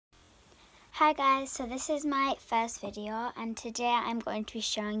Hi guys, so this is my first video and today I'm going to be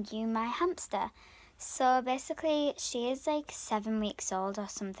showing you my hamster. So basically she is like 7 weeks old or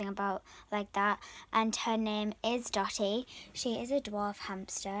something about like that, and her name is Dotty. She is a dwarf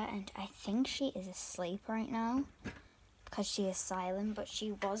hamster and I think she is asleep right now because she is silent, but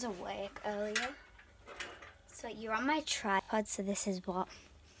she was awake earlier. So you're on my tripod, so this is what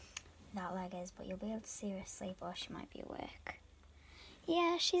that leg is, but you'll be able to see her asleep or she might be awake.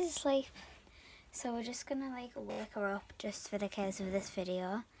 Yeah, she's asleep. So we're just gonna like wake her up just for the case of this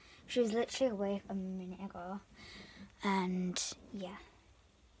video. She was literally awake a minute ago. And yeah.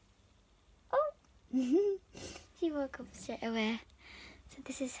 Oh! She woke up straight away. So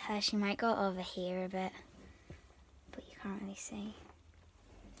this is her. She might go over here a bit, but you can't really see.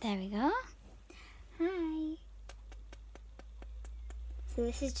 There we go. Hi. So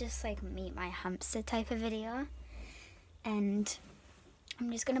this is just like meet my hamster type of video. And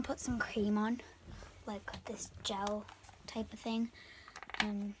I'm just gonna put some cream on, like this gel type of thing.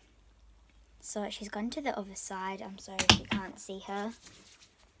 So she's gone to the other side. I'm sorry if you can't see her.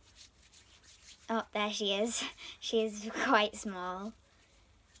 Oh, there she is. She is quite small,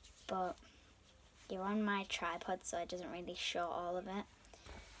 but you're on my tripod so it doesn't really show all of it.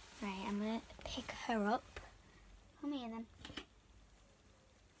 Right, I'm gonna pick her up. Come here then.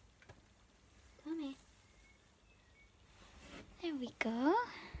 Come here. There we go.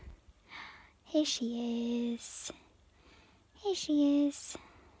 Here she is. Here she is.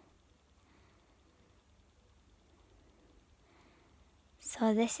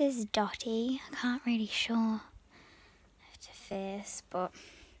 So this is Dotty. I can't really show her face, but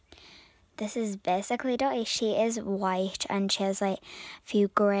this is basically Dotty. She is white and she has like a few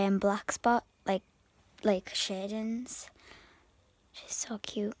grey and black spots, like shadings. She's so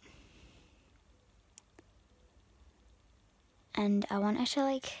cute. And I want her to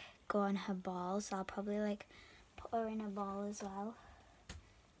like go on her ball, so I'll probably like put her in a ball as well.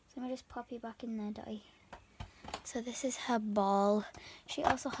 So I'm gonna just pop you back in there, Dotty. So this is her ball. She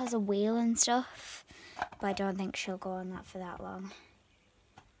also has a wheel and stuff, but I don't think she'll go on that for that long.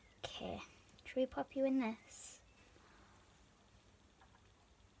 Okay, should we pop you in this?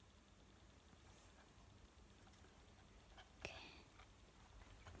 Okay,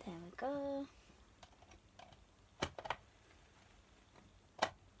 there we go.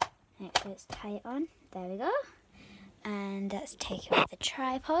 Make sure it's tight on. There we go. And let's take her with the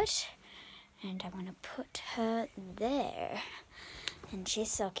tripod. And I'm going to put her there. And she's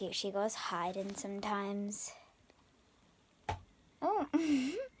so cute. She goes hiding sometimes. Oh.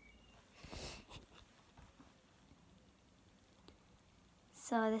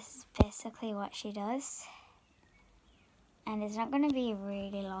 So this is basically what she does. And it's not going to be a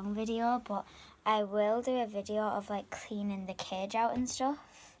really long video, but I will do a video of like cleaning the cage out and stuff.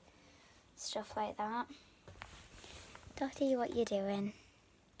 Stuff like that. Dotty, what you doing?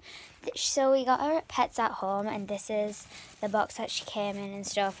 So we got her at Pets at Home, and this is the box that she came in and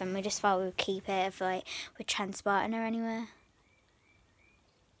stuff, and we just thought we would keep it if like we're transporting her anywhere.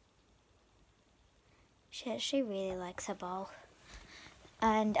 She actually really likes her ball.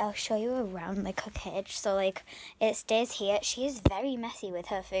 And I'll show you around like her cage. So like it stays here. She is very messy with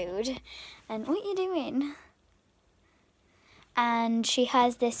her food. And what are you doing? And she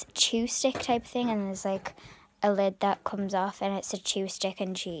has this chew stick type thing, and there's like a lid that comes off, and it's a chew stick,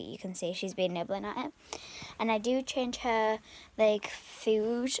 and you can see she's been nibbling at it. And I do change her like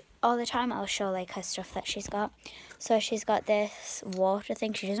food all the time. I'll show like her stuff that she's got. So she's got this water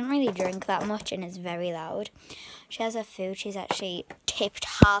thing. She doesn't really drink that much and it's very loud. She has her food. She's actually tipped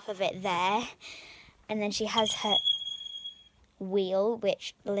half of it there. And then she has her wheel,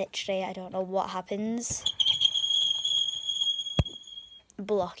 which literally I don't know what happens.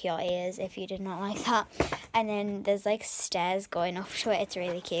 Block your ears if you did not like that. And then there's like stairs going up to it. It's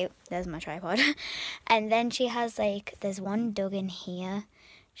really cute. There's my tripod. And then she has like, there's one dug in here.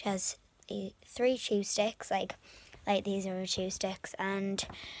 She has 3 chew sticks, like these are her chew sticks. And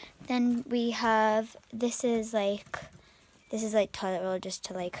then we have, this is like toilet roll, just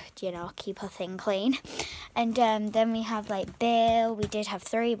to like, you know, keep her thing clean. And then we have like bail. We did have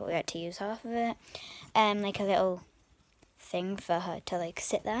 3, but we had to use half of it. Like a little thing for her to like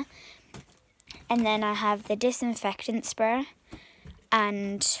sit there. And then I have the disinfectant spray,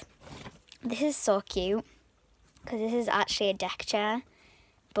 and this is so cute because this is actually a deck chair,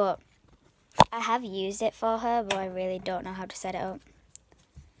 but I have used it for her, but I really don't know how to set it up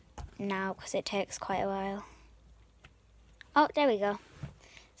now because it takes quite a while. Oh, there we go.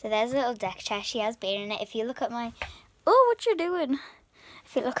 So there's a little deck chair. She has been in it. If you look at my, oh, what you doing?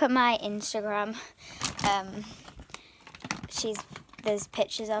 If you look at my Instagram, she's there's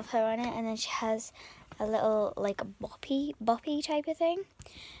pictures of her on it, and then she has a little like a boppy type of thing,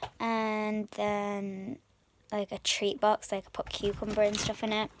 and then like a treat box, like I put cucumber and stuff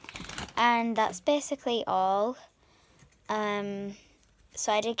in it, and that's basically all.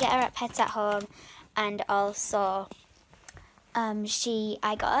 So I did get her at Pets at Home, and also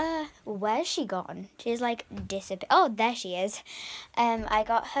I got her, where's she gone? She's like disappeared. Oh, there she is. I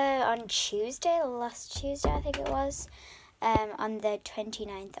got her on Tuesday, last Tuesday I think it was, on the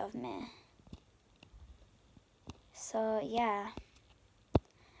 29th of May. So yeah,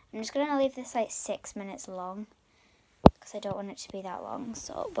 I'm just gonna leave this like 6 minutes long because I don't want it to be that long.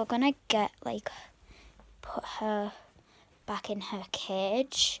 So we're gonna get like put her back in her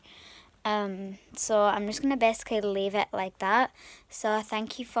cage. So I'm just gonna basically leave it like that. So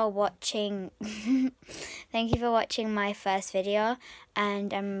thank you for watching. Thank you for watching my first video,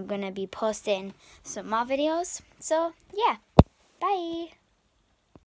 and I'm gonna be posting some more videos. So yeah, bye.